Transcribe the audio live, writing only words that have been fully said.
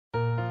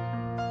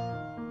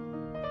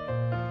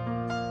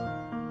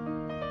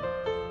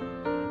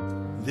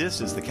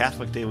This is the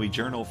Catholic Daily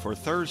Journal for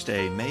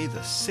Thursday, May the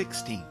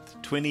 16th,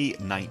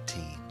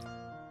 2019.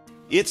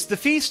 It's the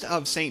feast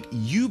of St.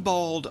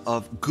 Eubald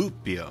of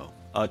Gubbio,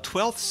 a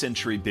 12th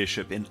century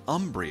bishop in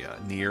Umbria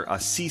near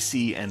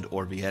Assisi and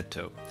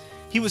Orvieto.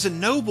 He was a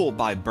noble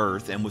by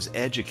birth and was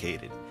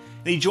educated.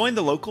 And he joined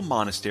the local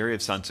monastery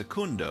of San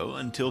Secundo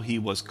until he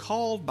was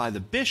called by the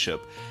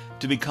bishop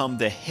to become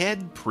the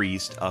head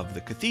priest of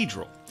the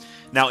cathedral.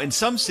 Now, in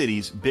some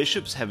cities,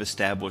 bishops have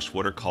established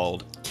what are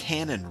called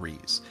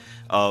canonries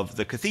of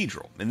the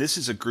cathedral. And this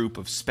is a group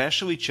of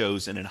specially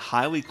chosen and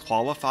highly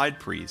qualified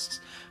priests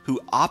who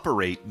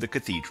operate the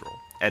cathedral,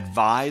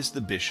 advise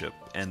the bishop,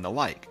 and the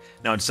like.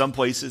 Now, in some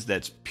places,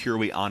 that's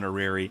purely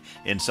honorary.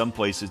 In some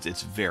places,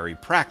 it's very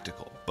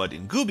practical. But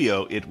in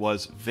Gubbio, it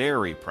was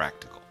very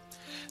practical.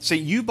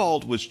 St.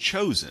 Eubald was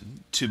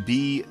chosen to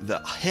be the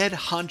head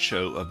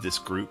honcho of this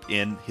group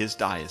in his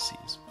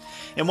diocese.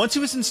 And once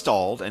he was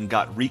installed and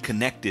got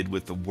reconnected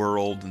with the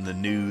world and the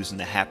news and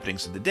the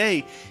happenings of the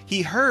day,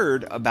 he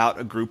heard about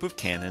a group of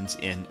canons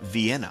in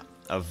Vienna,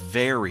 a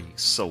very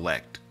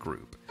select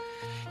group.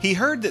 He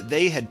heard that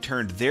they had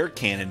turned their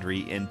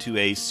canonry into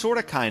a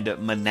kind of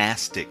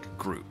monastic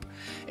group.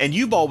 And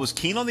Eubald was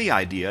keen on the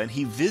idea, and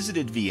he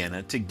visited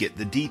Vienna to get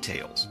the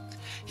details.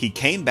 He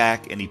came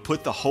back and he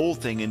put the whole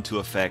thing into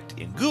effect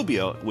in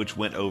Gubbio, which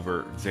went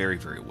over very,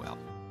 very well.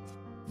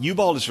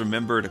 Eubald is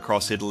remembered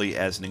across Italy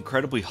as an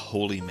incredibly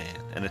holy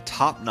man and a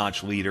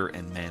top-notch leader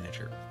and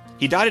manager.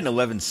 He died in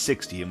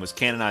 1160 and was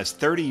canonized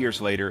 30 years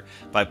later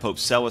by Pope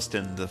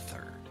Celestine III.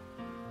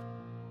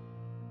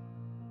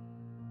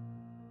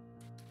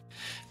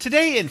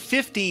 Today in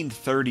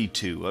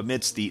 1532,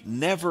 amidst the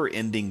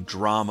never-ending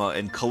drama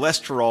and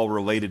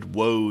cholesterol-related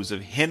woes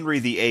of Henry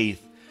VIII,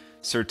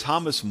 Sir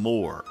Thomas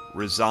More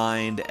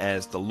resigned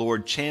as the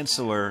Lord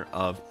Chancellor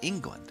of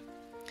England.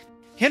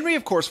 Henry,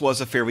 of course, was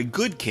a fairly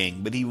good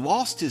king, but he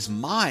lost his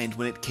mind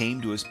when it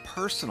came to his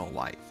personal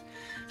life.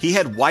 He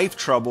had wife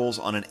troubles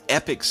on an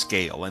epic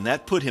scale, and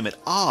that put him at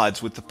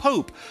odds with the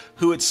Pope,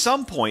 who at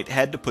some point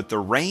had to put the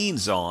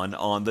reins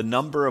on the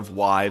number of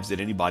wives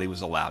that anybody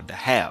was allowed to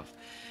have.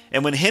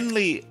 And when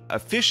Henry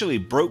officially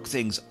broke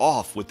things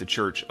off with the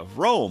Church of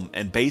Rome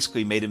and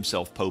basically made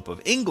himself Pope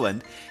of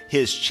England,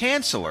 his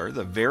chancellor,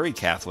 the very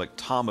Catholic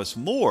Thomas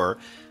More,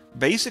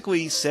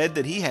 basically said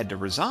that he had to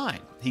resign.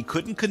 He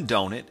couldn't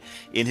condone it.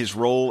 In his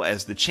role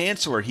as the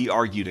chancellor, he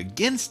argued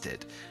against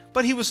it,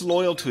 but he was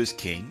loyal to his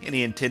king, and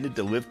he intended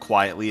to live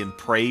quietly and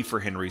pray for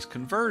Henry's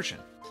conversion.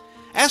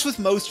 As with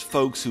most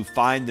folks who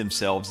find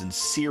themselves in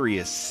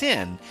serious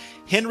sin,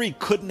 Henry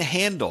couldn't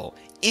handle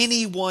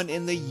anyone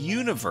in the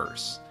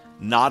universe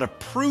not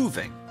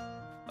approving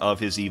of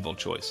his evil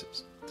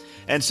choices.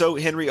 And so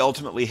Henry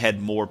ultimately had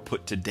More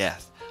put to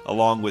death,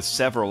 along with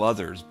several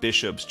others,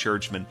 bishops,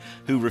 churchmen,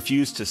 who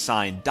refused to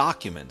sign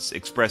documents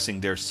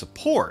expressing their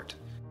support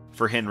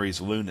for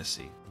Henry's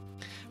lunacy.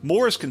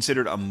 More is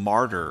considered a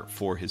martyr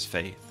for his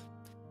faith.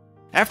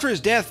 After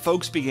his death,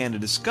 folks began to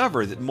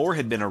discover that More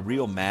had been a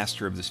real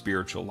master of the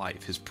spiritual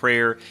life. His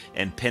prayer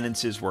and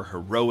penances were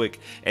heroic,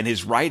 and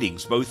his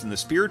writings, both in the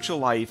spiritual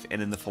life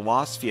and in the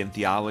philosophy and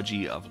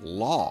theology of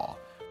law,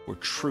 were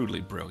truly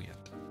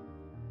brilliant.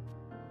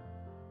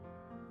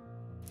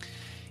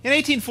 In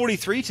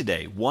 1843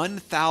 today,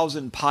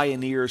 1,000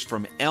 pioneers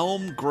from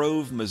Elm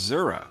Grove,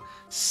 Missouri,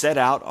 set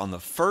out on the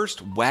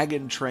first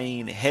wagon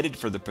train headed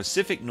for the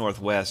Pacific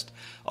Northwest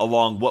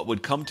along what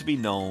would come to be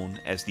known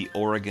as the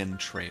Oregon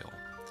Trail.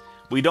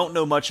 We don't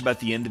know much about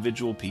the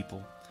individual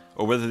people,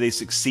 or whether they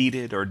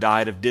succeeded or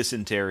died of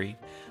dysentery,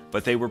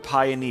 but they were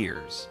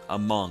pioneers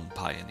among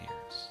pioneers.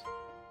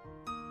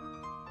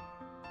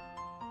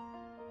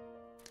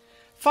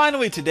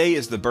 Finally, today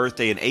is the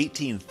birthday in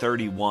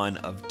 1831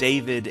 of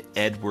David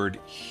Edward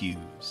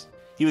Hughes.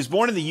 He was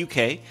born in the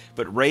UK,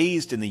 but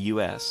raised in the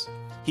US.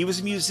 He was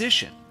a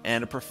musician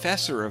and a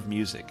professor of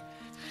music.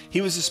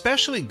 He was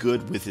especially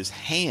good with his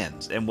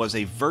hands and was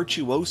a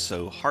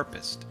virtuoso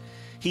harpist.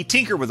 He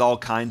tinkered with all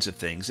kinds of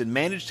things and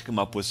managed to come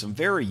up with some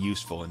very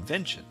useful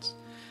inventions.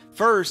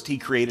 First, he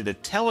created a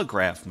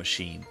telegraph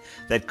machine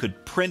that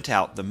could print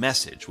out the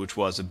message, which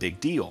was a big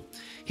deal.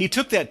 He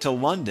took that to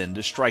London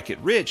to strike it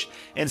rich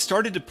and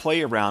started to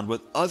play around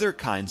with other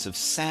kinds of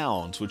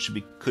sounds which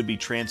could be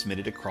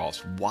transmitted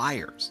across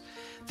wires.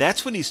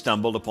 That's when he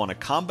stumbled upon a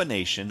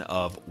combination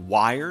of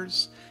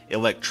wires,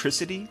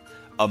 electricity,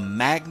 a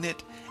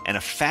magnet, and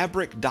a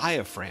fabric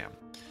diaphragm,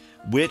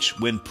 which,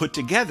 when put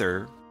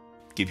together,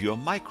 give you a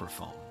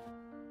microphone.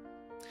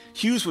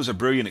 Hughes was a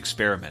brilliant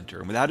experimenter,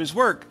 and without his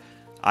work,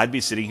 I'd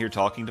be sitting here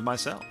talking to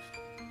myself.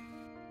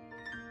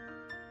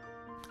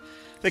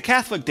 The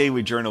Catholic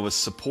Daily Journal is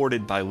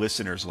supported by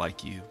listeners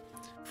like you.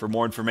 For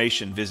more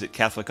information, visit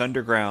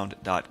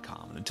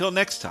CatholicUnderground.com. And until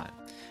next time,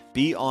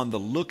 be on the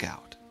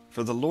lookout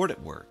for the Lord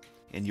at work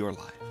in your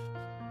life.